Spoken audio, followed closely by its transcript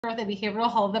of the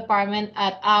Behavioral Health Department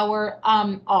at our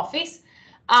office.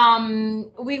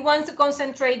 We want to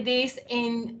concentrate this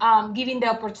in giving the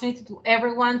opportunity to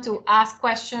everyone to ask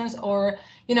questions or,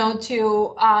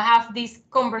 to have this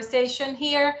conversation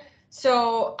here.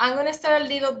 So I'm going to start a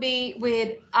little bit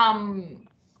with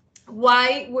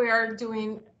why we are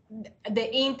doing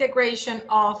the integration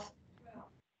of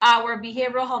our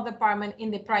behavioral health department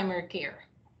in the primary care.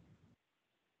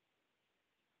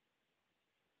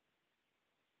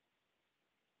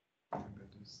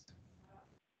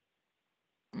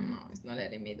 No, it's not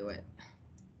letting me do it.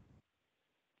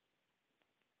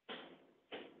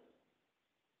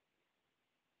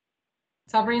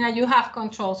 Sabrina, you have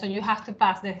control, so you have to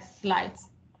pass the slides.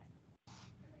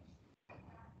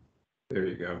 There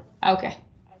you go. Okay.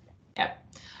 Yep.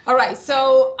 All right.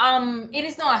 So it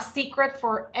is not a secret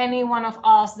for any one of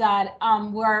us that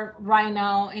we're right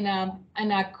now in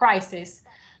a crisis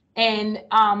and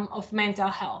of mental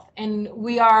health, and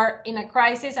we are in a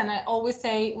crisis. And I always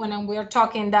say when we are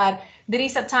talking that there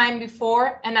is a time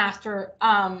before and after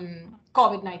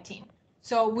COVID-19.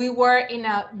 So we were in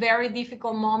a very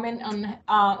difficult moment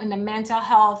in the mental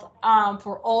health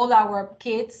for all our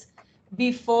kids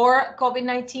before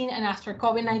COVID-19, and after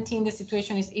COVID-19, the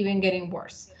situation is even getting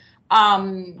worse.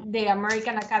 The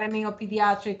American Academy of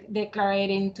Pediatrics declared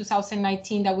in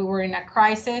 2019 that we were in a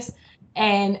crisis,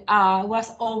 and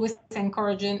was always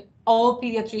encouraging all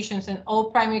pediatricians and all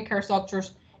primary care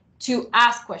doctors to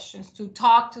ask questions, to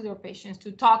talk to their patients,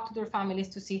 to talk to their families,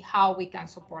 to see how we can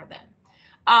support them.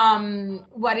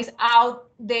 What is out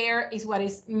there is what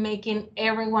is making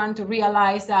everyone to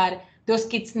realize that those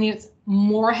kids need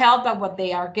more help than what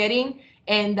they are getting,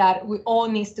 and that we all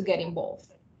need to get involved.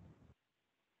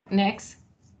 Next.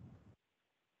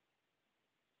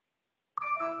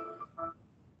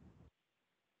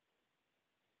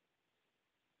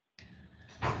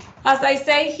 As I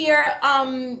say here,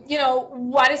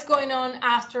 what is going on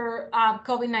after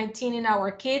COVID-19 in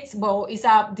our kids? Well, it's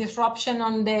a disruption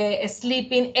on the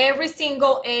sleeping. Every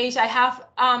single age, I have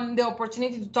the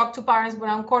opportunity to talk to parents when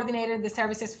I'm coordinating the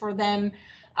services for them,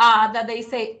 that they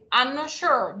say, I'm not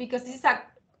sure because this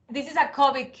is a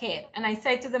COVID kid. And I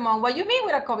say to the mom, what do you mean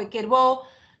with a COVID kid? Well,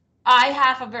 I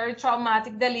have a very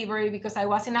traumatic delivery because I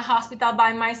was in a hospital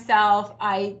by myself.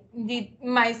 I did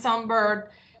my sunbirth.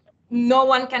 No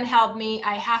one can help me.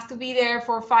 I have to be there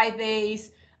for 5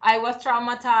 days. I was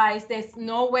traumatized. There's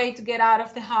no way to get out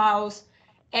of the house.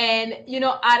 And,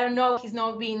 I don't know, he's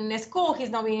not being in school, he's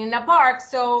not being in a park.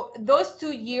 So those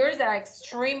 2 years that are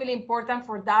extremely important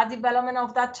for that development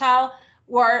of that child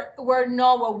were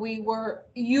not what we were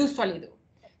usually do.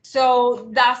 So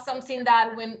that's something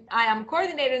that when I am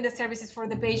coordinating the services for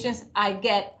the patients, I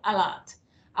get a lot.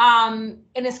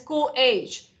 In a school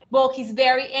age, well, he's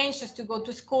very anxious to go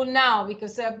to school now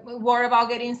because worried about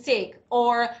getting sick.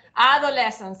 Or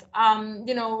adolescents, I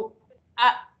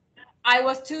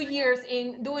was 2 years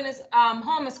in doing this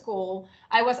homeschool.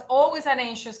 I was always an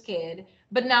anxious kid,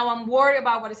 but now I'm worried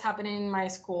about what is happening in my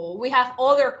school. We have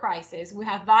other crises. We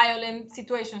have violent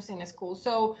situations in the school.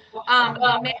 So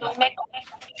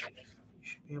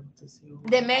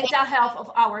the mental health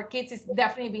of our kids is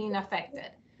definitely being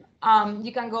affected.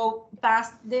 You can go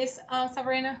past this,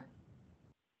 Sabrina.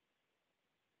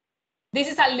 This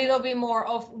is a little bit more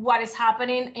of what is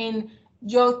happening in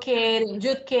youth kid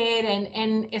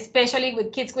and especially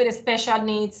with kids with special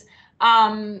needs.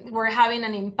 We're having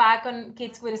an impact on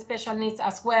kids with special needs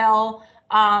as well.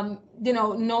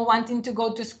 Not wanting to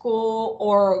go to school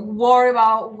or worry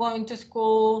about going to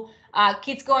school.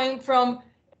 Kids going from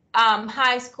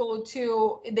high school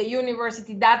to the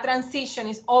university, that transition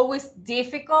is always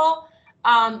difficult.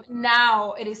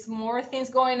 Now it is more things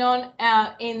going on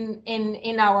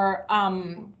in our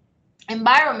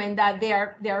environment that they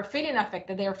are feeling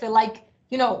affected. They feel like,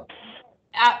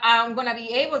 I'm gonna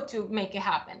be able to make it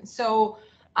happen. So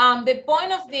the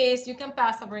point of this, you can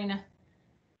pass, Sabrina.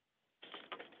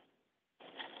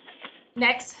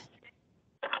 Next.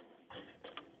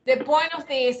 The point of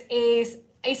this is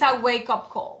a wake-up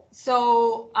call.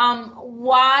 So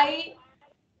why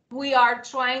we are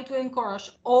trying to encourage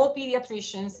all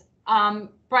pediatricians,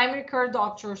 primary care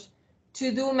doctors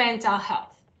to do mental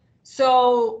health.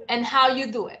 So, and how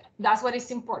you do it, that's what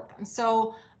is important.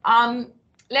 So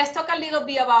let's talk a little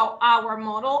bit about our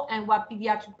model and what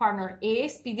Pediatric Partner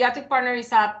is. Pediatric Partner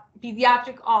is a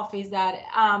pediatric office that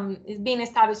is being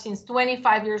established since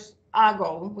 25 years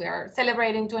ago. We are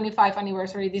celebrating 25th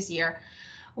anniversary this year,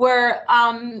 where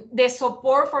the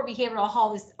support for behavioral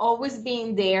health is always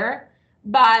being there,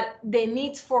 but the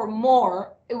need for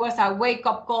more, it was a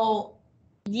wake-up call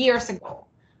years ago.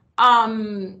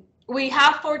 we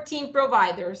have 14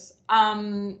 providers.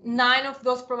 9 of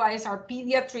those providers are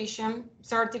pediatrician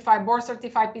certified, board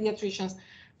certified pediatricians.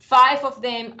 5 of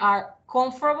them are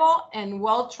comfortable and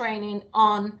well trained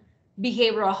on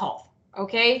behavioral health.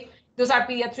 Okay, those are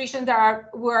pediatricians that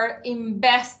we're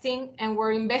investing, and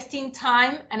we're investing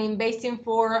time and investing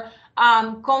for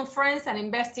conference and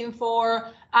investing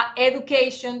for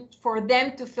education for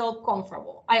them to feel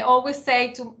comfortable. I always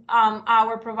say to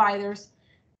our providers,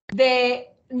 the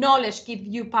knowledge gives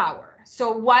you power.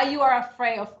 So why you are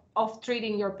afraid of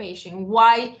treating your patient,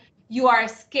 why you are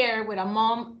scared when a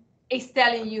mom is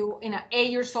telling you in an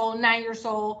 8 years old, 9 years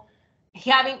old,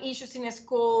 having issues in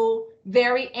school,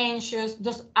 very anxious,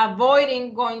 just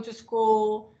avoiding going to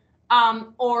school,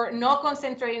 or not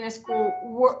concentrating in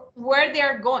school, where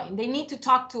they're going. They need to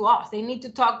talk to us. They need to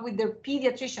talk with their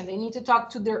pediatrician. They need to talk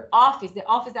to their office, the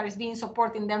office that has been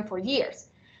supporting them for years.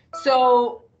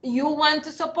 So you want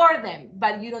to support them,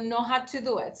 but you don't know how to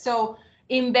do it. So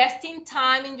investing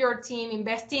time in your team,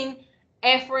 investing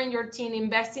effort in your team,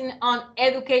 investing on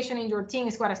education in your team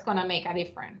is what is going to make a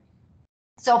difference.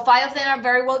 So 5 of them are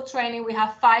very well trained. We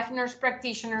have 5 nurse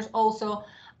practitioners also,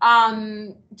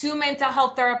 2 mental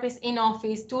health therapists in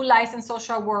office, 2 licensed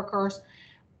social workers,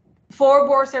 4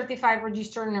 board certified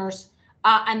registered nurse,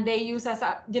 and they use as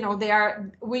a,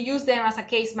 we use them as a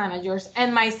case managers,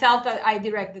 and myself, that I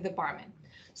direct the department.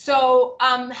 So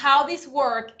how this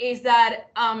works is that,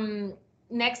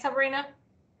 next, Sabrina.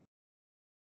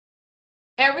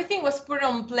 Everything was put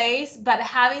in place, but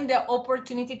having the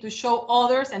opportunity to show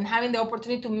others and having the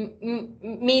opportunity to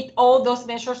meet all those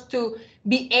measures to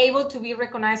be able to be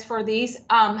recognized for this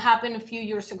happened a few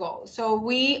years ago. So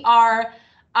we are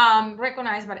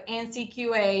recognized by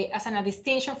NCQA as a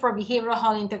distinction for behavioral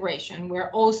health integration.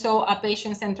 We're also a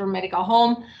patient-centered medical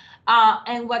home.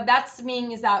 And what that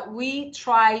means is that we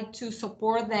try to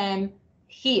support them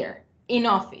here in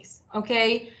office,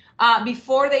 okay?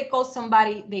 Before they call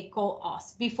somebody, they call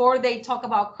us. Before they talk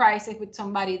about crisis with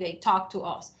somebody, they talk to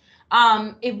us.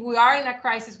 If we are in a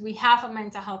crisis, we have a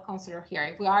mental health counselor here.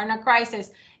 If we are in a crisis,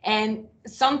 and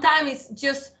sometimes it's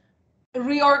just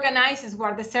reorganizes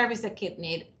what the service the kid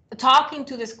need, talking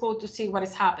to the school to see what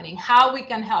is happening, how we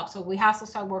can help. So we have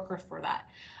social workers for that.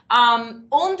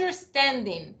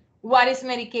 Understanding what is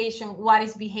medication, what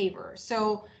is behavior.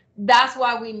 So that's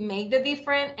why we make the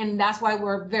difference, and that's why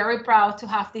we're very proud to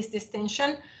have this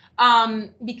distinction,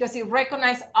 because it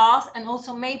recognizes us and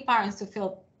also made parents to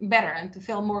feel better and to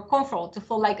feel more comfortable, to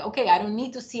feel like, okay, I don't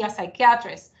need to see a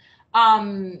psychiatrist.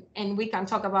 And we can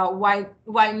talk about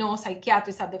why no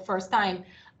psychiatrist at the first time.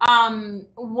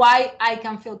 Why I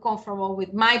can feel comfortable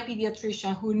with my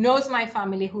pediatrician who knows my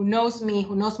family, who knows me,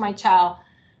 who knows my child,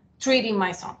 treating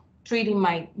my son, treating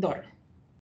my daughter.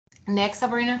 Next,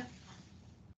 Sabrina.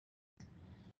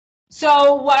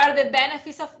 So what are the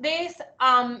benefits of this?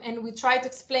 And we try to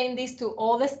explain this to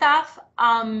all the staff,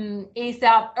 is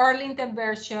that early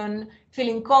intervention,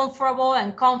 feeling comfortable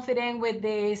and confident with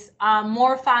this,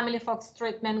 more family focused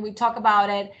treatment, we talk about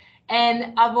it,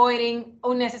 and avoiding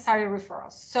unnecessary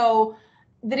referrals. So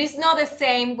there is not the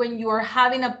same when you are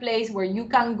having a place where you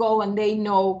can go and they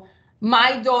know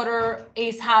my daughter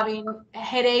is having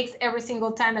headaches every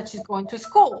single time that she's going to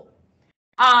school.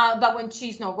 But when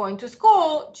she's not going to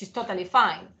school, she's totally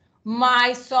fine.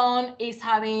 My son is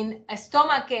having a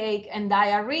stomachache and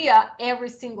diarrhea every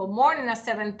single morning at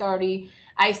 7:30.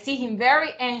 I see him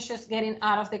very anxious getting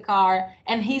out of the car,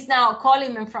 and he's now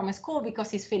calling me from school because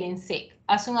he's feeling sick.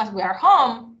 As soon as we are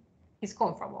home, he's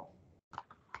comfortable.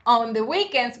 On the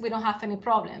weekends, we don't have any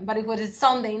problem. But if it is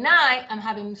Sunday night, I'm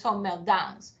having some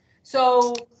meltdowns.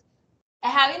 So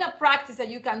having a practice that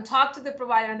you can talk to the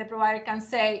provider and the provider can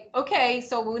say, okay,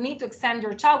 so we need to examine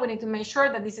your child. We need to make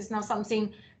sure that this is not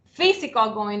something physical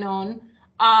going on.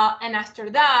 And after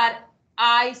that,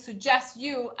 I suggest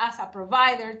you as a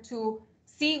provider to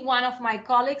see one of my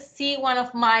colleagues, see one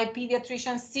of my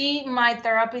pediatricians, see my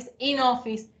therapist in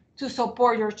office to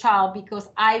support your child, because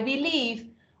I believe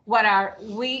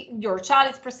your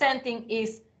child is presenting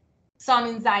is some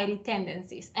anxiety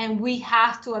tendencies, and we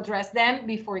have to address them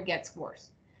before it gets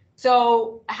worse.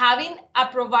 So having a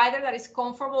provider that is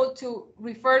comfortable to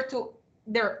refer to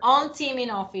their own team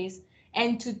in office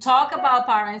and to talk about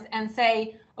parents and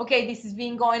say, okay, this has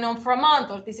been going on for a month,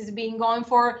 or this has been going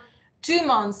for 2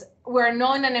 months. We're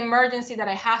not in an emergency that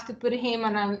I have to put him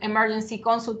on an emergency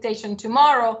consultation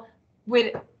tomorrow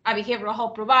with a behavioral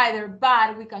health provider,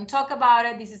 but we can talk about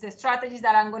it. This is the strategies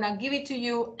that I'm going to give it to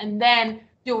you, and then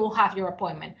you will have your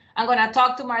appointment. I'm going to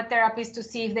talk to my therapist to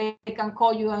see if they can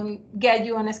call you and get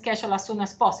you on a schedule as soon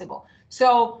as possible.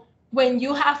 So when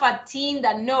you have a team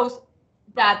that knows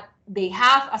that they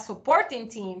have a supporting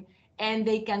team and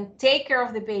they can take care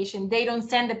of the patient. They don't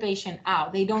send the patient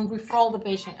out. They don't refer the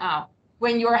patient out.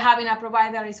 When you're having a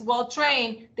provider that is well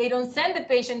trained, they don't send the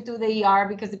patient to the ER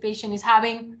because the patient is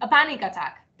having a panic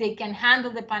attack. They can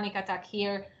handle the panic attack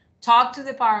here, talk to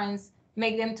the parents,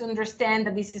 make them to understand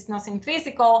that this is nothing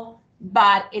physical,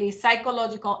 but it is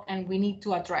psychological and we need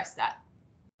to address that.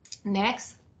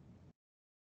 Next.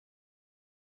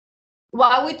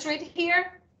 What we treat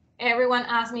here, everyone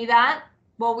asks me that.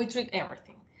 Well, we treat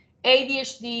everything.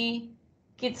 ADHD,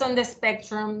 kids on the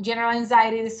spectrum, general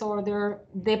anxiety disorder,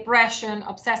 depression,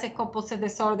 obsessive compulsive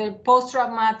disorder,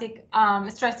 post-traumatic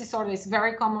stress disorder is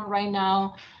very common right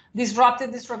now,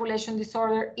 disruptive dysregulation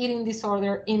disorder, eating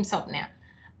disorder, insomnia.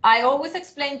 I always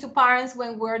explain to parents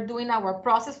when we're doing our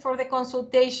process for the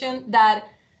consultation that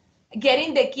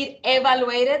getting the kid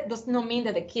evaluated does not mean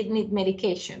that the kid needs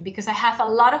medication, because I have a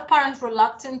lot of parents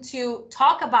reluctant to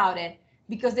talk about it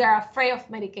because they are afraid of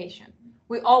medication.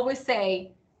 We always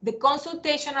say the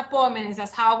consultation appointment is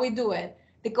as how we do it.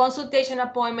 The consultation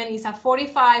appointment is a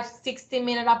 45,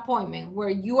 60-minute appointment where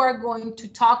you are going to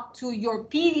talk to your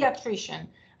pediatrician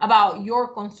about your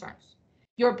concerns.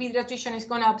 Your pediatrician is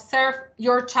going to observe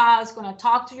your child, is going to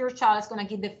talk to your child, is going to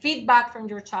get the feedback from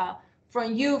your child,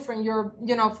 from you, from your,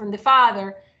 from the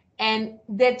father, and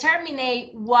determine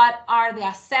what are the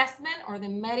assessment or the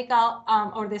medical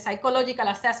or the psychological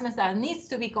assessments that needs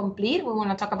to be complete. We want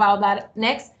to talk about that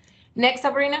next. Next,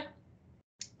 Sabrina.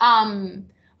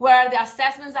 What are the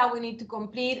assessments that we need to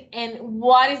complete and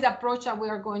what is the approach that we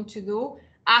are going to do?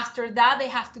 After that, they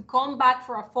have to come back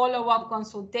for a follow-up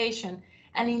consultation.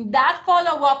 And in that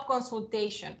follow-up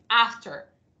consultation, after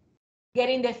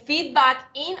getting the feedback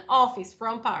in office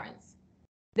from parents,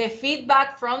 the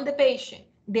feedback from the patient,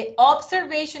 the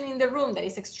observation in the room, that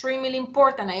is extremely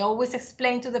important. I always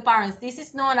explain to the parents, this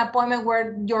is not an appointment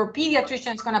where your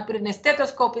pediatrician is going to put a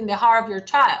stethoscope in the heart of your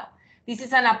child. This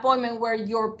is an appointment where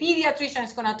your pediatrician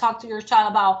is going to talk to your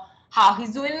child about how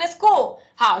he's doing in school,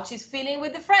 how she's feeling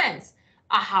with the friends,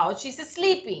 how she's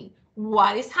sleeping,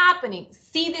 what is happening.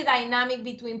 See the dynamic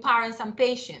between parents and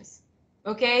patients,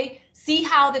 okay? See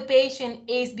how the patient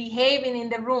is behaving in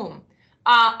the room.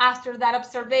 After that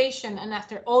observation and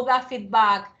after all that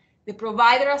feedback, the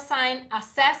provider assign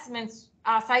assessments,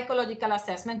 psychological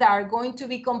assessments that are going to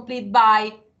be complete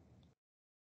by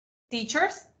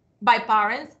teachers, by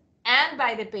parents, and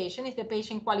by the patient, if the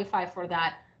patient qualifies for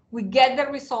that. We get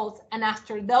the results, and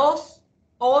after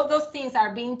all those things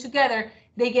are being together,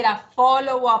 they get a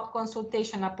follow-up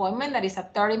consultation appointment that is a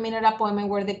 30-minute appointment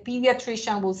where the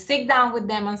pediatrician will sit down with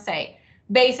them and say,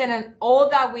 based on all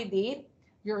that we did,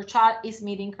 your child is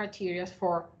meeting criteria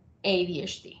for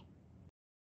ADHD.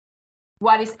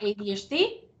 What is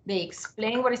ADHD? They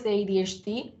explain what is the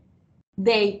ADHD.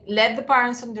 They let the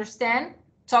parents understand,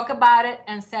 talk about it,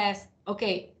 and says,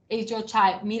 okay, is your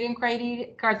child meeting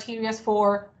criteria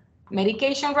for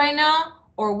medication right now?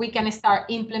 Or we can start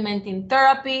implementing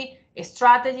therapy,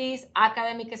 strategies,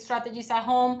 academic strategies at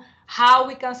home, how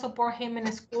we can support him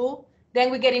in school.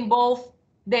 Then we get involved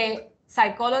the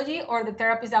psychology or the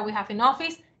therapists that we have in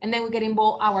office, and then we get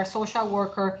involved our social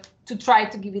worker to try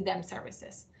to give them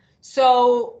services.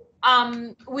 So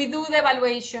we do the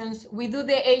evaluations, we do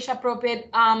the age-appropriate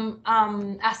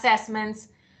assessments.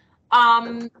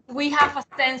 We have a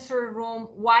sensory room.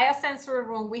 Why a sensory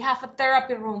room? We have a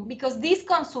therapy room, because this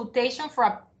consultation for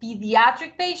a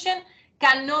pediatric patient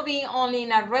cannot be only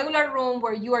in a regular room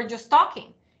where you are just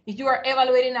talking. If you are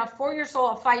evaluating a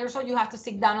 4-year-old or 5-year-old, you have to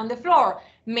sit down on the floor,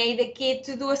 make the kid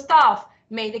to do stuff,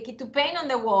 make the kid to paint on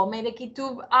the wall, make the kid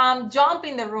to jump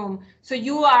in the room. So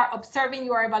you are observing,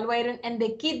 you are evaluating, and the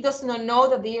kid does not know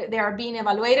that they are being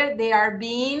evaluated. They are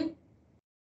being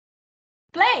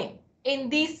playing in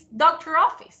this doctor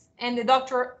office, and the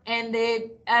doctor and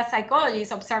the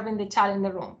psychologist observing the child in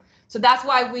the room. So that's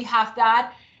why we have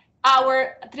that.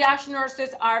 Our triage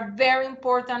nurses are very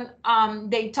important.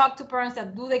 They talk to parents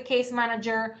that do the case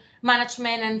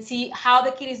management and see how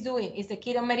the kid is doing. Is the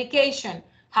kid on medication?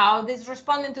 How is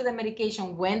responding to the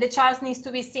medication? When the child needs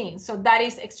to be seen. So that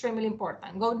is extremely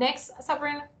important. Go next,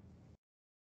 Sabrina.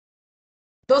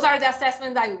 Those are the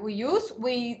assessments that we use.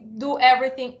 We do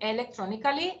everything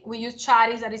electronically. We use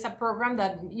Charis, that is a program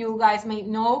that you guys may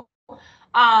know,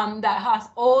 that has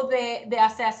all the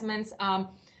assessments.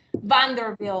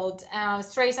 Vanderbilt,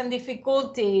 stress and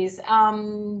difficulties,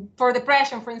 for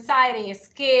depression, for anxiety,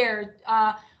 scared,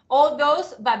 all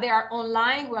those, but they are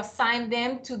online. We assign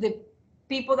them to the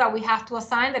people that we have to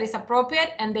assign that is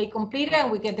appropriate, and they complete it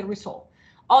and we get the result.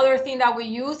 Other thing that we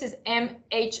use is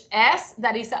MHS,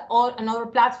 that is another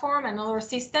platform, another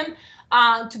system.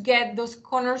 to get those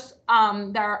corners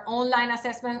that are online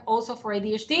assessment also for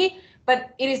ADHD,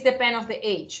 but it is depend of the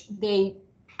age. They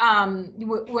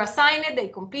we assign it, they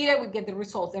complete it, we get the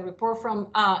results. The report from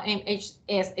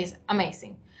MHS is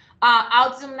amazing.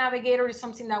 Autism Navigator is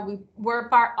something that we're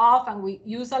part of and we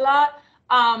use a lot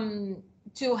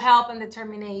to help and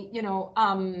determine,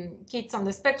 kids on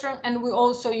the spectrum. And we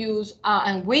also use,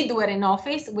 and we do it in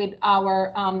office with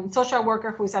our social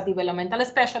worker who is a developmental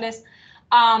specialist.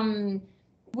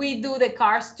 We do the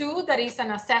CARS too, that is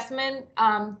an assessment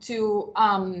to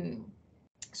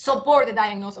support the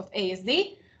diagnosis of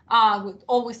ASD. We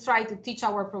always try to teach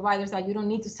our providers that you don't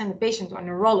need to send the patient to a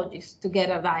neurologist to get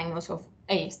a diagnosis of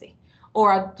ASD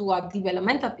or to a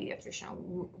developmental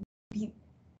pediatrician.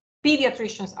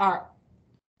 Pediatricians are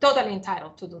totally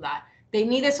entitled to do that. They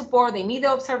need the support, they need the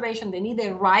observation, they need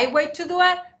the right way to do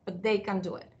it, but they can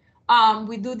do it.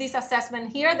 We do this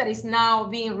assessment here that is now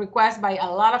being requested by a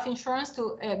lot of insurance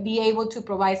to be able to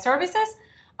provide services.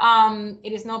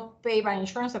 It is not paid by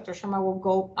insurance. Dr. Sharma will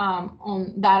go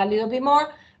on that a little bit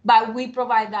more, but we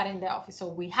provide that in the office. So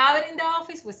we have it in the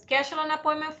office, we schedule an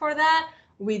appointment for that.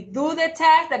 We do the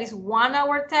test, that is 1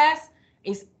 hour test.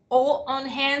 It's all on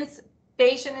hands,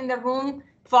 patient in the room,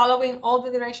 following all the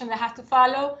directions they have to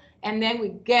follow. And then we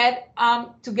get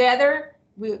together,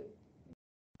 we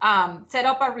set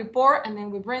up a report, and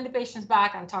then we bring the patients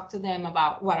back and talk to them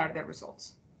about what are the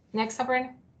results. Next,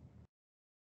 Sabrina.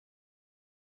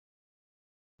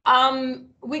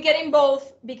 We get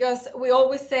involved because we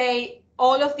always say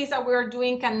all of this that we're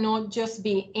doing cannot just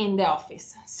be in the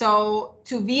office. So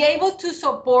to be able to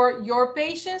support your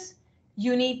patients,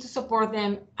 you need to support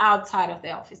them outside of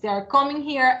the office. They are coming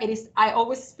here. I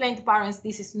always explain to parents,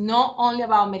 this is not only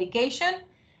about medication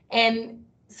and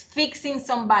fixing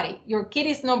somebody. Your kid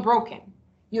is not broken.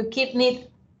 Your kid needs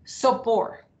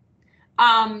support.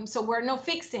 So we're not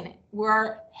fixing it.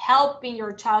 We're helping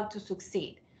your child to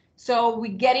succeed. So we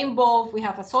get involved. We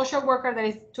have a social worker, that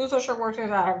is 2 social workers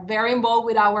that are very involved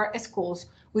with our schools.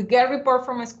 We get reports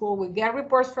from a school. We get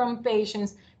reports from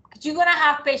patients. Because you're going to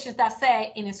have patients that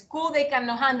say in school they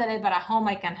cannot handle it, but at home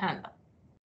I can handle.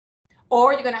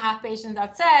 Or you're going to have patients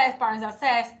that says, parents that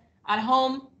says, at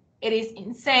home it is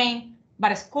insane,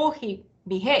 but at school he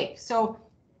behaves. So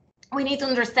we need to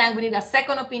understand, we need a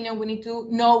second opinion. We need to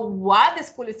know what the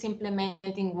school is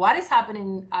implementing, what is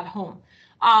happening at home.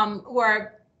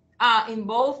 We're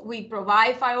involved, we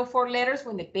provide 504 letters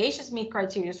when the patients meet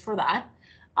criteria for that,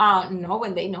 no,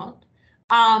 when they don't.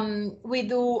 We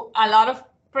do a lot of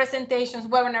presentations,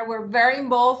 webinar. We're very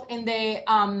involved in the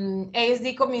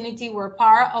ASD community. We're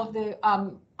part of the,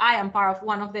 I am part of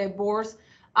one of the boards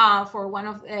for one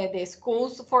of the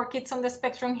schools for kids on the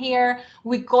spectrum here.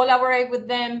 We collaborate with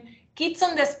them. Kids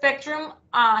on the spectrum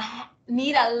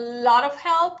need a lot of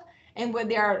help. And when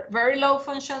they are very low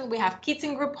function, we have kids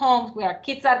in group homes. We have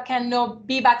kids that cannot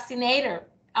be vaccinated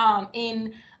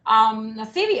in a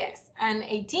CVS, and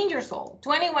 18 years old,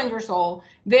 21 years old,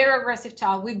 very aggressive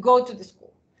child. We go to the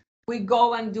school. We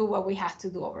go and do what we have to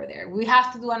do over there. We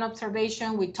have to do an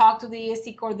observation. We talk to the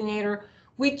ESC coordinator.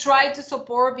 We try to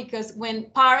support, because when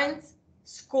parents,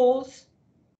 schools,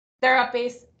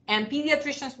 therapists, and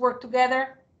pediatricians work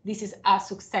together, this is a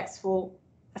successful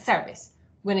service.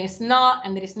 When it's not,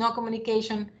 and there is no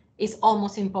communication, it's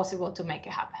almost impossible to make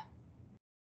it happen.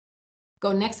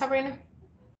 Go next, Sabrina.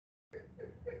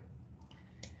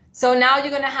 So now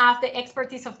you're going to have the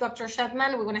expertise of Dr.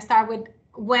 Schechtman. We're going to start with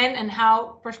when and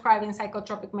how prescribing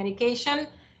psychotropic medication.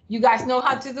 You guys know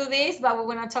how to do this, but we're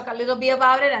going to talk a little bit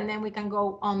about it, and then we can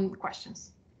go on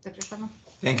questions. Dr. Schechtman.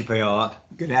 Thank you, Paola.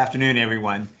 Good afternoon,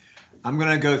 everyone. I'm going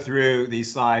to go through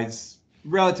these slides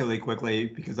relatively quickly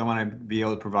because I want to be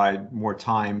able to provide more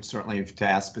time, certainly, to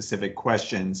ask specific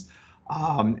questions.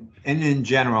 And in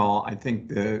general, I think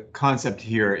the concept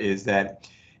here is that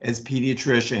as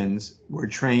pediatricians, we're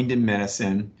trained in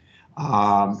medicine.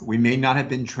 We may not have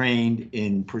been trained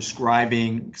in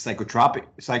prescribing psychotropic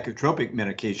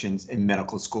medications in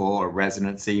medical school or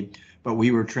residency, but we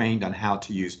were trained on how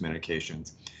to use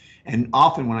medications. And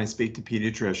often when I speak to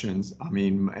pediatricians, I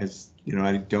mean, as you know,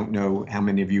 I don't know how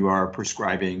many of you are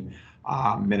prescribing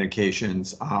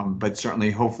medications, but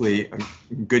certainly, hopefully,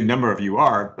 a good number of you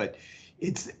are. But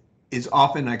it's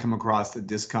often I come across the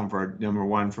discomfort, number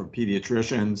one, for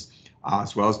pediatricians,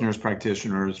 as well as nurse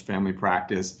practitioners, family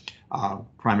practice,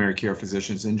 primary care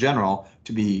physicians in general,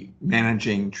 to be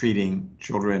managing, treating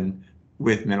children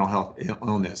with mental health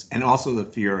illness, and also the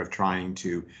fear of trying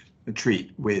to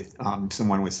treat with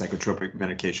someone with psychotropic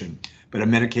medication. But a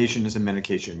medication is a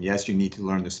medication. Yes, you need to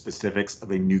learn the specifics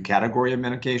of a new category of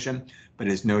medication, but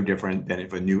it's no different than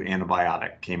if a new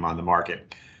antibiotic came on the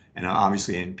market. And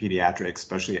obviously in pediatrics,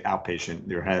 especially outpatient,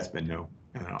 there has been no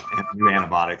new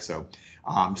antibiotics. So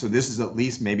this is at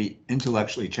least maybe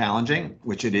intellectually challenging,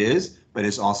 which it is, but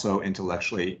it's also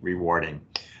intellectually rewarding.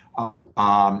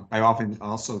 I often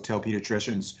also tell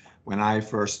pediatricians, when I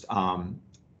first,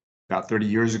 about 30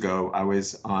 years ago, I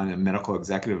was on a medical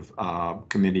executive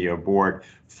committee or board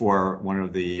for one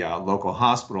of the local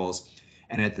hospitals.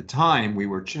 And at the time, we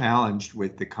were challenged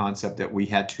with the concept that we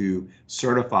had to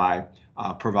certify,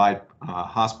 provide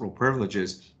hospital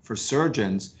privileges for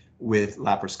surgeons with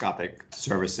laparoscopic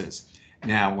services.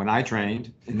 Now, when I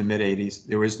trained in the mid-'80s,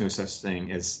 there was no such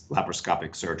thing as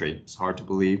laparoscopic surgery. It's hard to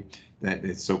believe that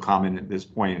it's so common at this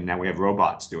point, and now we have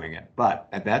robots doing it. But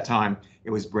at that time, it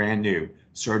was brand new.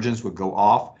 Surgeons would go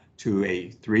off to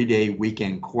a 3-day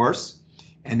weekend course,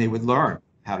 and they would learn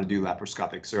how to do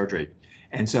laparoscopic surgery.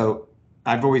 And so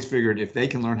I've always figured if they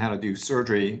can learn how to do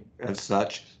surgery as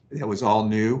such, that was all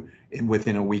new, and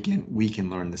within a weekend, we can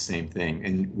learn the same thing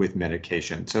and with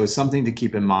medication. So it's something to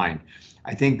keep in mind.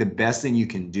 I think the best thing you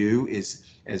can do is,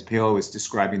 as Paola was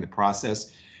describing the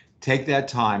process, take that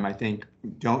time. I think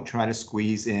don't try to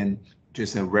squeeze in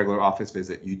just a regular office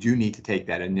visit. You do need to take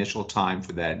that initial time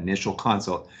for that initial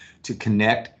consult to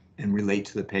connect and relate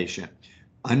to the patient.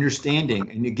 Understanding,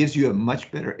 and it gives you a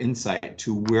much better insight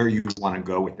to where you want to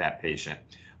go with that patient.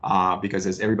 Because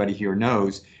as everybody here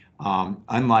knows,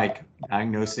 unlike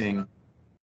diagnosing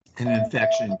an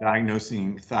infection,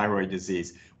 diagnosing thyroid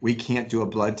disease, we can't do a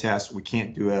blood test, we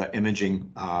can't do an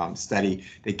imaging study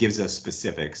that gives us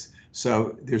specifics.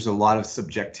 So there's a lot of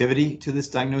subjectivity to this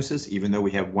diagnosis, even though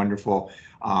we have wonderful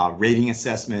rating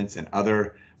assessments and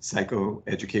other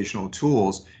psychoeducational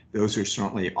tools. Those are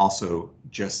certainly also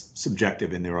just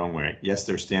subjective in their own way. Yes,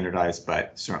 they're standardized,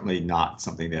 but certainly not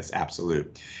something that's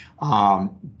absolute.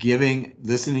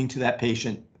 Listening to that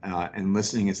patient, and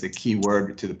listening is the key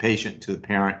word to the patient, to the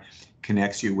parent,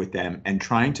 connects you with them, and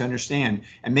trying to understand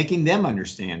and making them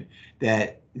understand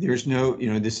that there's no,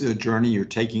 this is a journey you're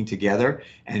taking together,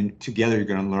 and together you're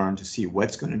going to learn to see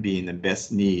what's going to be in the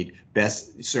best need,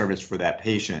 best service for that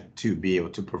patient to be able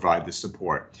to provide the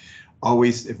support.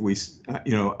 Always, if we,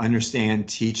 understand,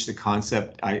 teach the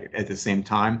concept at the same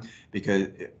time, because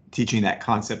teaching that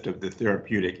concept of the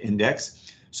therapeutic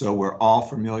index. So we're all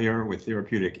familiar with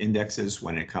therapeutic indexes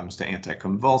when it comes to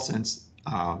anticonvulsants,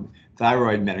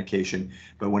 thyroid medication,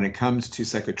 but when it comes to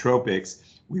psychotropics,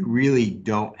 we really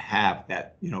don't have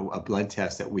that, a blood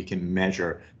test that we can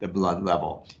measure the blood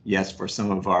level. Yes, for some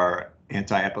of our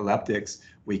anti-epileptics,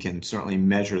 we can certainly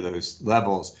measure those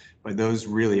levels, but those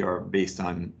really are based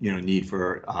on, need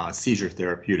for seizure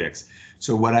therapeutics.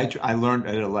 So what I learned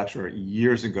at a lecture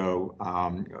years ago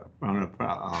from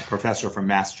a professor from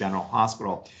Mass General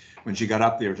Hospital, when she got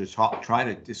up there to try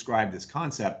to describe this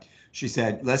concept, she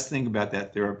said, let's think about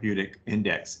that therapeutic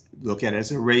index. Look at it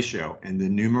as a ratio, and the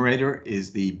numerator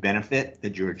is the benefit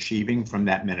that you're achieving from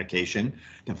that medication,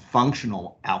 the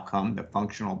functional outcome, the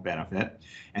functional benefit,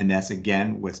 and that's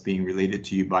again what's being related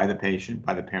to you by the patient,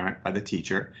 by the parent, by the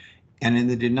teacher. And in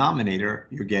the denominator,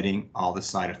 you're getting all the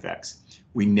side effects.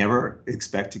 We never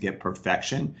expect to get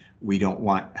perfection.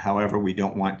 However, we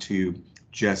don't want to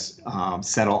just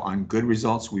settle on good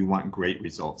results. We want great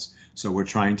results. So we're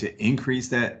trying to increase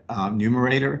that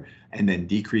numerator and then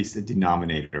decrease the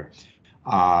denominator.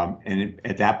 And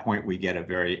at that point, we get a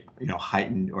very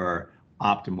heightened or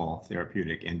optimal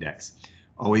therapeutic index.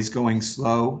 Always going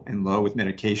slow and low with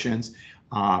medications,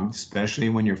 especially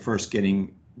when you're first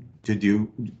getting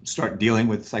to start dealing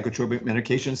with psychotropic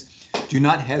medications. Do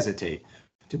not hesitate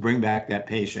to bring back that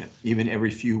patient even every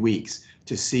few weeks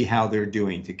to see how they're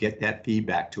doing, to get that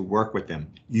feedback, to work with them.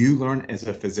 You learn as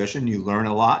a physician, you learn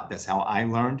a lot. That's how I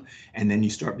learned. And then you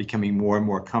start becoming more and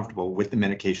more comfortable with the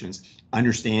medications,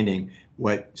 understanding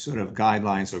what sort of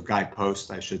guidelines or guideposts,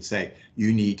 I should say,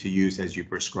 you need to use as you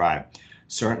prescribe.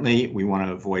 Certainly, we want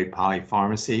to avoid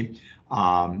polypharmacy.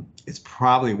 It's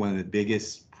probably one of the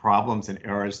biggest problems and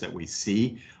errors that we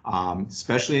see,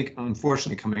 especially,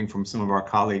 unfortunately, coming from some of our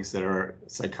colleagues that are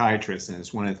psychiatrists. And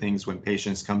it's one of the things when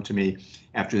patients come to me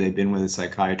after they've been with a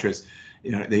psychiatrist,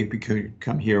 they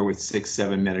come here with 6,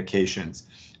 7 medications.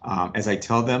 As I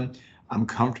tell them, I'm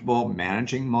comfortable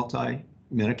managing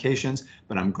multi-medications,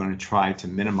 but I'm going to try to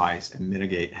minimize and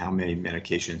mitigate how many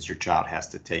medications your child has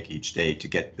to take each day to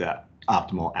get the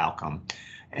optimal outcome.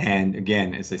 And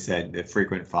again, as I said, the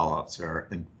frequent follow-ups are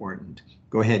important.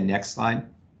 Go ahead, next slide.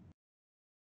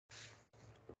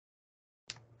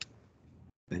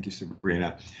 Thank you,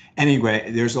 Sabrina. Anyway,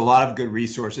 there's a lot of good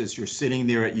resources. You're sitting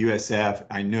there at USF.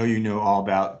 I know you know all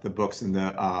about the books in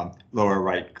the lower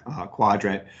right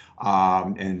quadrant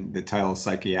and the title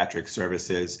Psychiatric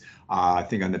Services. I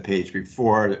think on the page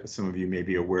before, some of you may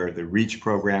be aware of the REACH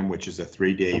program, which is a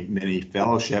 3-day mini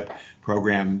fellowship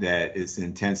program that is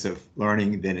intensive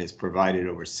learning, then is provided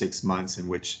over 6 months,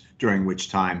 during which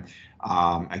time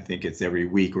I think it's every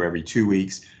week or every 2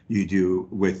 weeks. You do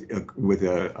with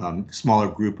a smaller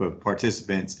group of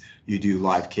participants, you do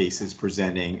live cases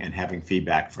presenting and having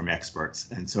feedback from experts.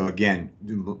 And so again,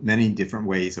 many different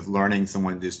ways of learning.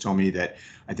 Someone just told me that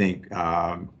I think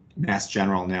Mass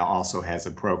General now also has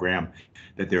a program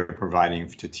that they're providing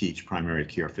to teach primary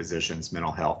care physicians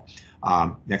mental health.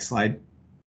 Next slide.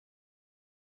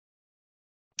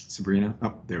 Sabrina,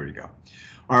 oh, there we go.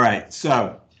 All right,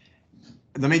 so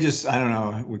let me just, I don't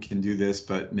know, we can do this,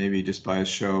 but maybe just by a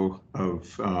show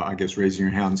of, I guess, raising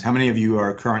your hands. How many of you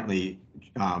are currently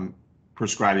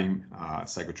prescribing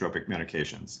psychotropic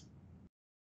medications?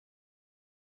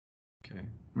 Okay,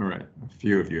 all right, a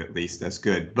few of you at least, that's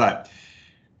good. But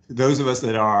those of us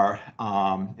that are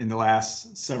in the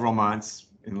last several months,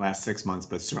 in the last 6 months,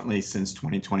 but certainly since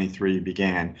 2023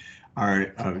 began,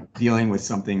 are dealing with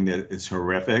something that is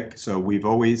horrific. So we've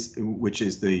always, which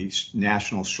is the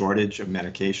national shortage of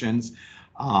medications.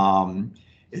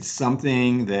 It's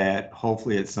something that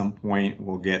hopefully at some point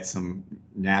will get some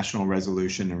national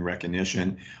resolution and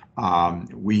recognition.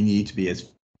 We need to be,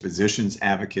 as physicians,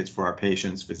 advocates for our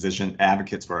patients, physician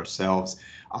advocates for ourselves,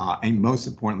 and most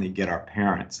importantly, get our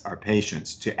parents, our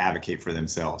patients, to advocate for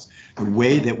themselves. The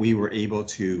way that we were able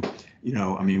to, you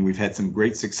know, I mean, we've had some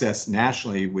great success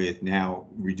nationally with now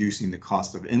reducing the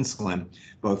cost of insulin,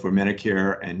 both for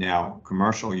Medicare and now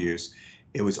commercial use.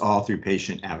 It was all through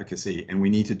patient advocacy, and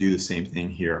we need to do the same thing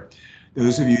here.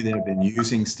 Those of you that have been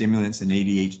using stimulants and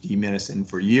ADHD medicine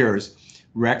for years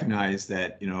recognize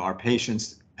that, you know, our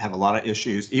patients have a lot of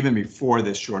issues, even before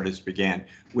this shortage began,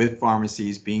 with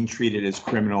pharmacies being treated as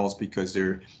criminals because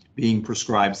they're being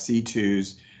prescribed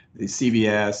C2s, the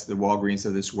CVS, the Walgreens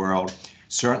of this world,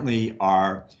 certainly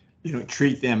are, you know,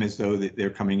 treat them as though that they're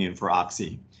coming in for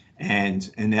Oxy.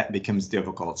 And that becomes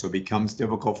difficult. So it becomes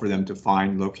difficult for them to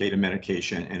find, locate a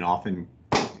medication, and often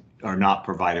are not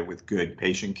provided with good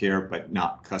patient care, but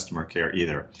not customer care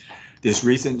either. This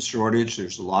recent shortage,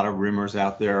 there's a lot of rumors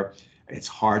out there. It's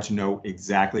hard to know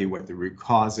exactly what the root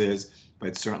cause is,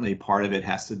 but certainly part of it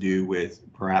has to do with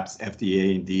perhaps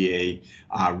FDA and DEA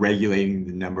regulating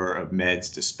the number of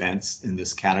meds dispensed in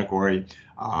this category,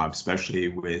 especially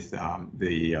with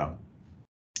the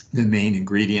main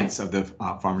ingredients of the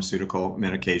pharmaceutical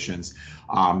medications.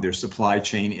 There's supply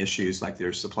chain issues, like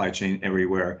there's supply chain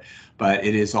everywhere, but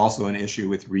it is also an issue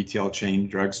with retail chain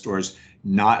drugstores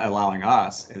not allowing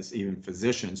us as even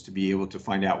physicians to be able to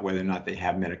find out whether or not they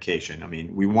have medication. I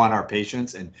mean, we want our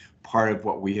patients, and part of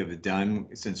what we have done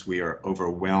since we are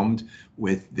overwhelmed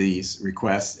with these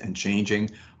requests and changing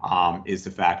is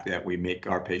the fact that we make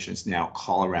our patients now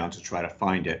call around to try to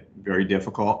find it. Very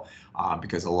difficult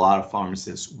because a lot of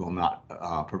pharmacists will not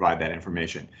provide that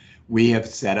information. We have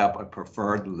set up a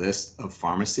preferred list of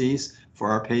pharmacies for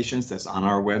our patients that's on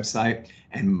our website,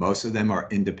 and most of them are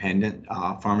independent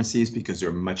pharmacies because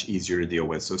they're much easier to deal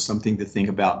with. So something to think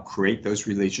about, create those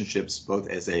relationships both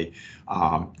as a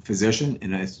physician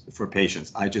and as for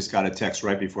patients. I just got a text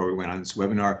right before we went on this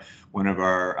webinar. One of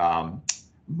our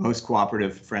most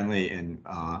cooperative, friendly, and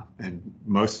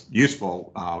most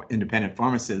useful independent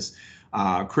pharmacists,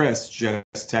 Chris, just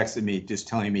texted me just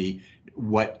telling me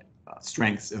what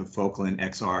strengths of Focalin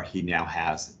XR he now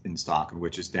has in stock,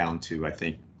 which is down to, I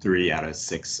think, 3 out of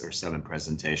 6 or 7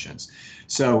 presentations.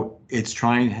 So it's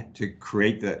trying to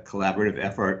create the collaborative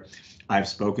effort. I've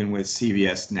spoken with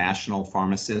CVS national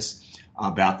pharmacists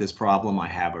about this problem. I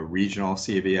have a regional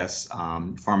CVS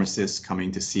pharmacist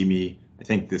coming to see me, I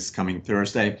think this coming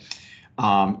Thursday,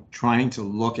 trying to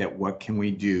look at what can we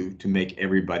do to make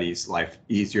everybody's life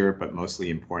easier, but most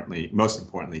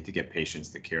importantly, to get patients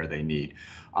the care they need.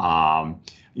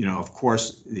 You know, of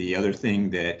course, the other thing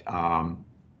that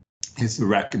is the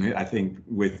recognition, I think,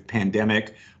 with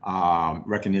pandemic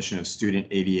recognition of student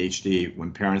ADHD,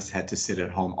 when parents had to sit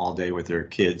at home all day with their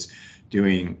kids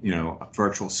doing, you know,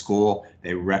 virtual school,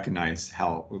 they recognized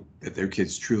how that their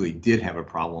kids truly did have a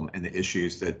problem and the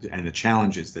issues that and the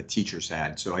challenges that teachers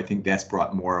had. So I think that's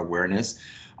brought more awareness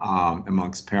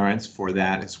amongst parents for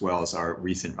that, as well as our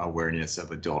recent awareness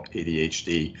of adult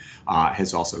ADHD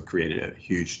has also created a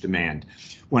huge demand.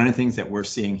 One of the things that we're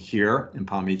seeing here in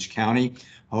Palm Beach County,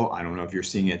 I don't know if you're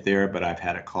seeing it there, but I've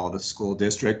had a call the school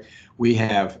district. We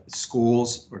have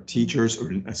schools or teachers,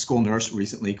 or a school nurse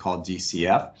recently called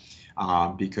DCF.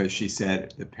 because she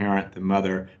said the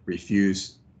mother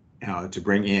refused to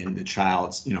bring in the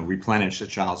child's, replenish the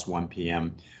child's 1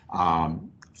 p.m.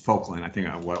 Focalin, I think,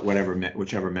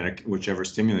 whichever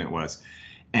stimulant it was.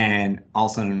 And all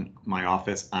of a sudden, in my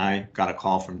office, I got a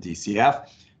call from DCF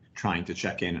trying to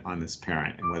check in on this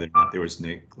parent and whether or not there was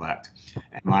neglect.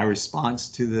 And my response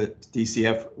to the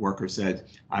DCF worker said,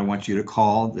 I want you to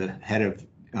call the head of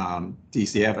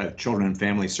DCF of Children and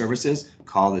Family Services,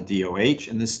 call the DOH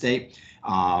in the state,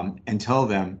 and tell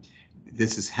them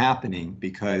this is happening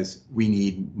because we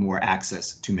need more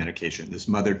access to medication. This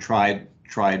mother tried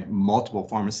multiple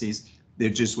pharmacies. There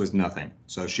just was nothing.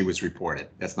 So she was reported.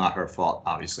 That's not her fault,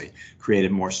 obviously.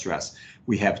 Created more stress.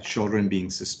 We have children being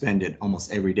suspended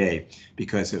almost every day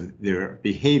because of their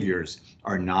behaviors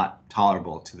are not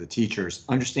tolerable to the teachers,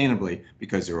 understandably,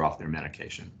 because they're off their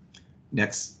medication.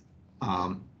 Next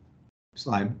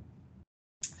slide.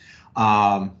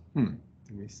 Let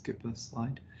me skip this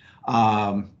slide.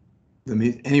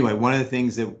 Anyway, one of the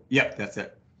things that, yep, that's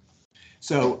it.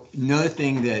 So another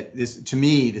thing that to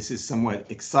me, this is somewhat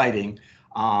exciting,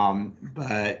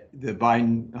 but the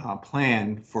Biden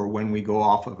plan for when we go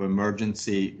off of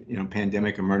emergency,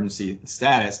 pandemic emergency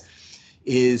status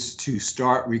is to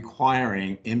start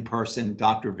requiring in-person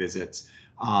doctor visits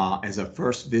as a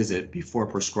first visit before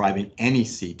prescribing any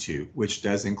C2, which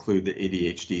does include the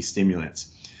ADHD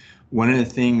stimulants. One of the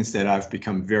things that I've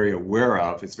become very aware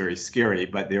of, it's very scary,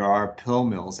 but there are pill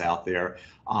mills out there.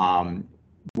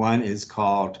 One is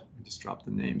called, I just dropped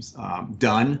the names,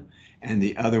 Done, and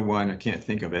the other one, I can't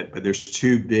think of it, but there's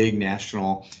two big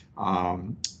national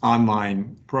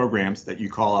online programs that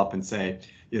you call up and say,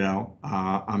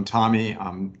 I'm Tommy,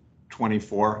 I'm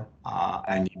 24,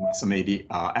 I need some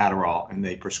Adderall, and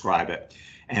they prescribe it.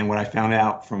 And what I found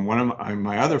out from one of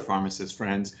my other pharmacist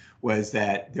friends was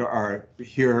that there are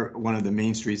here, one of the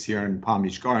main streets here in Palm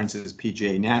Beach Gardens is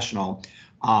PGA National,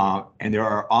 and there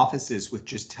are offices with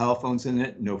just telephones in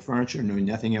it, no furniture, no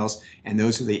nothing else, and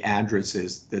those are the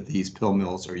addresses that these pill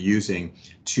mills are using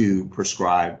to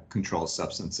prescribe controlled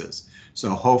substances. So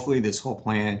hopefully this whole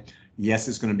plan, yes,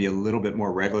 it's going to be a little bit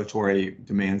more regulatory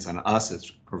demands on us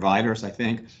as providers, I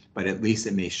think, but at least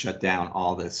it may shut down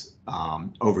all this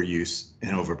overuse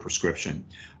and overprescription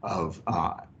of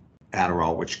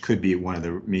Adderall, which could be one of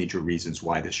the major reasons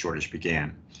why this shortage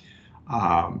began.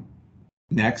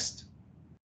 Next.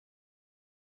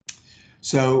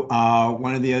 So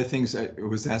one of the other things that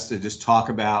was asked to just talk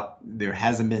about, there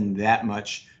hasn't been that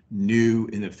much new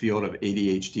in the field of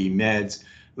ADHD meds.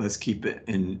 Let's keep it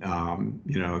in,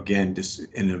 again, just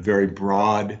in a very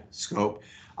broad scope.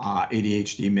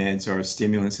 ADHD meds are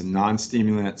stimulants and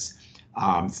non-stimulants.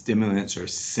 Stimulants are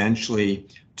essentially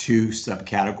two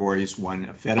subcategories, one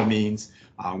amphetamines,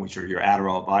 which are your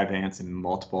Adderall, Vyvanse, and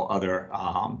multiple other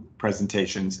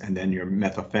presentations, and then your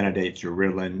methylphenidates, your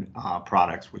Ritalin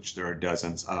products, which there are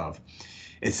dozens of.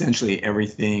 Essentially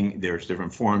everything, there's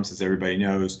different forms, as everybody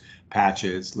knows,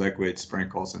 patches, liquids,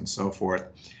 sprinkles, and so forth.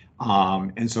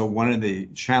 And so one of the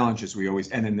challenges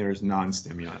and then there's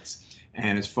non-stimulants.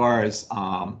 And as far as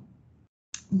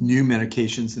new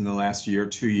medications in the last year,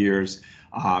 2 years,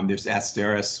 there's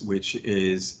Asteris, which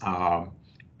is a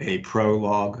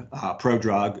prodrug,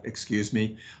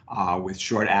 with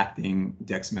short-acting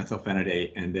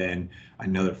dexmethylphenidate, and then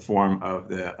another form of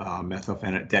the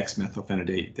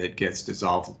dexmethylphenidate that gets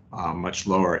dissolved much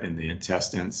lower in the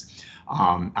intestines.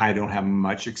 I don't have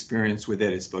much experience with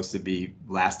it. It's supposed to be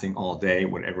lasting all day,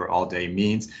 whatever all day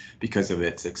means, because of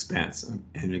its expense.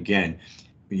 And again,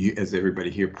 as everybody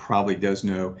here probably does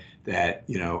know, that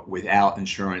without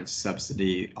insurance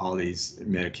subsidy, all these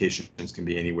medications can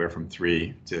be anywhere from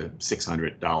 $300 to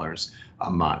 $600 a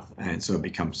month, and so it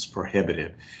becomes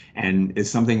prohibitive. And it's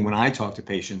something when I talk to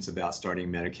patients about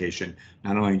starting medication,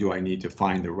 not only do I need to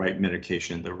find the right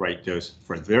medication, the right dose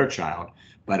for their child,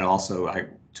 but also I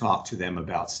talk to them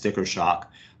about sticker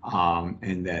shock,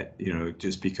 and that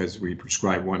just because we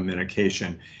prescribe one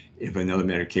medication, if another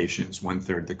medication is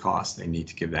 1/3 the cost, they need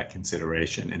to give that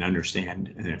consideration and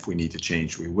understand. And if we need to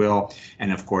change, we will.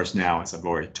 And of course, now, as I've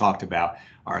already talked about,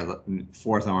 our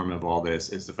fourth arm of all this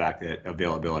is the fact that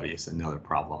availability is another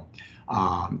problem.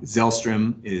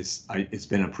 Zylstrom it's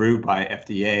been approved by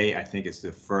FDA. I think it's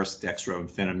the first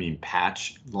dextroamphetamine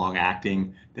patch,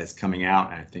 long-acting, that's coming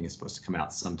out, and I think it's supposed to come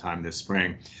out sometime this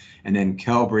spring. And then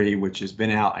Qelbree, which has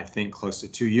been out, I think, close to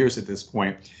 2 years at this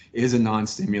point, is a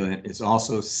non-stimulant. It's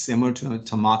also similar to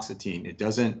tamoxifen. It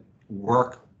doesn't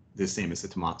work the same as the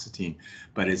tamoxifen,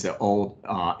 but it's an old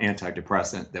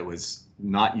antidepressant that was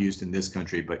not used in this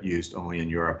country, but used only in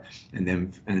Europe. And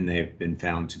they've been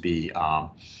found to be,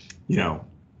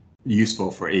 useful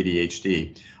for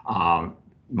ADHD.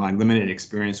 my limited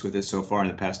experience with it so far in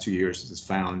the past 2 years has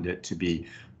found it to be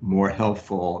more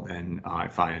helpful than I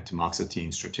find tamoxifen,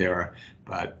 Strattera,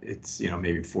 but it's,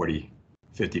 maybe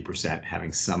 40–50%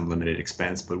 having some limited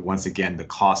expense. But once again, the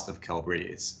cost of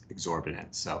Qelbree is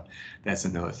exorbitant. So that's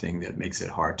another thing that makes it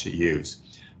hard to use.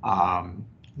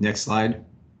 Next slide.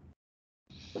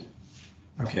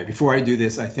 Okay, before I do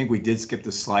this, I think we did skip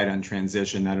the slide on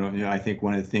transition. I think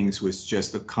one of the things was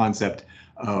just the concept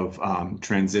of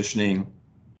transitioning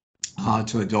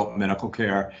to adult medical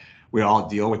care. We all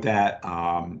deal with that.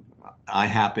 I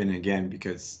happen, again,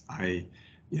 because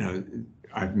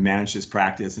I've managed this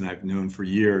practice and I've known for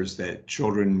years that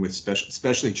children with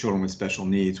especially children with special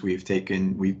needs, we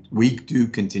do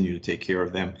continue to take care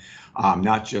of them,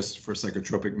 not just for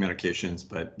psychotropic medications,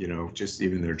 but just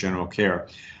even their general care,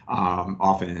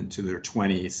 often into their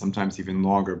 20s, sometimes even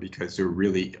longer, because there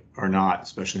really are not,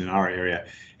 especially in our area,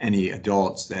 any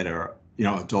adults that are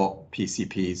adult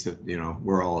PCPs.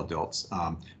 We're all adults,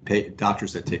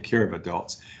 doctors that take care of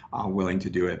adults, willing to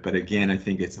do it. But again, I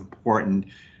think it's important.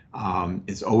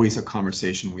 It's always a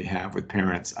conversation we have with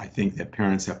parents. I think that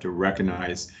parents have to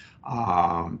recognize,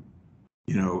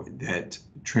 that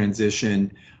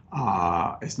transition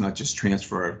is not just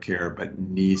transfer of care, but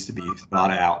needs to be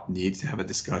thought out, needs to have a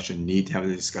discussion, need to have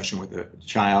a discussion with the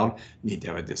child, need to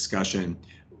have a discussion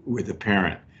with the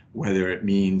parent, whether it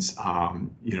means,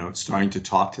 starting to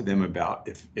talk to them about,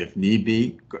 if need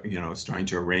be, starting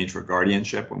to arrange for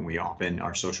guardianship, when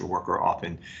our social worker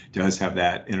often does have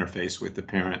that interface with the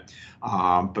parent.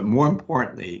 But more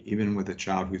importantly, even with a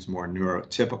child who's more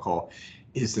neurotypical,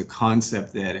 is the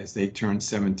concept that as they turn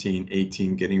 17,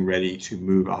 18, getting ready to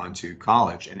move on to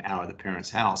college and out of the parent's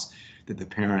house, that the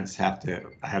parents have to,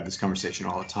 I have this conversation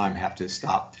all the time, have to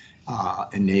stop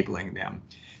enabling them.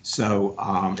 So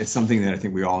it's something that I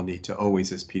think we all need to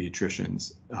always, as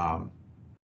pediatricians,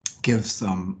 give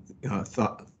some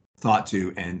thought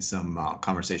to and some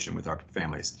conversation with our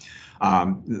families.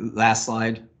 Last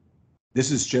slide. This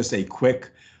is just a quick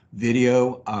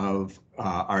video of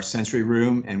our sensory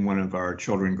room and one of our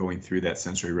children going through that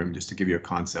sensory room, just to give you a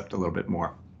concept a little bit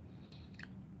more.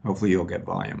 Hopefully you'll get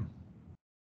volume.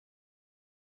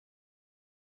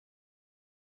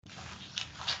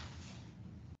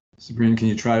 Sabrina, can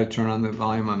you try to turn on the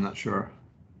volume? I'm not sure.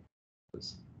 If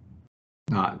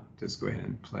not, just go ahead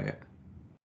and play it.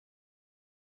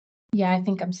 Yeah, I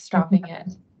think I'm stopping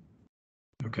it.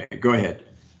 Okay, go ahead.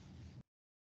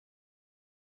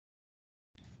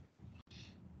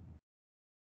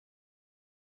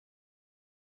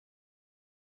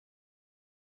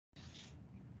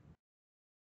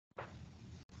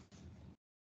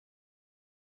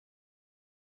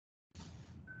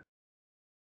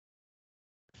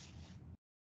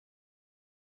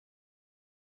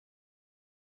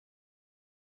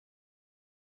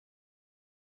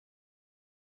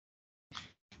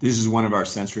 This is one of our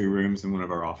sensory rooms in one of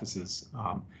our offices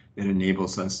that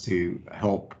enables us to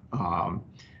help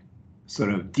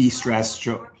sort of de-stress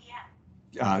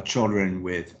children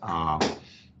with,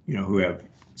 who have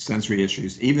sensory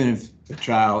issues. Even if the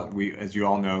child, as you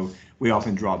all know, we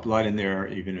often draw blood in there,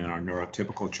 even in our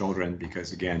neurotypical children,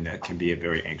 because again, that can be a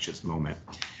very anxious moment.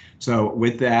 So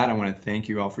with that, I want to thank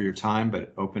you all for your time,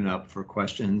 but open up for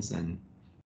questions and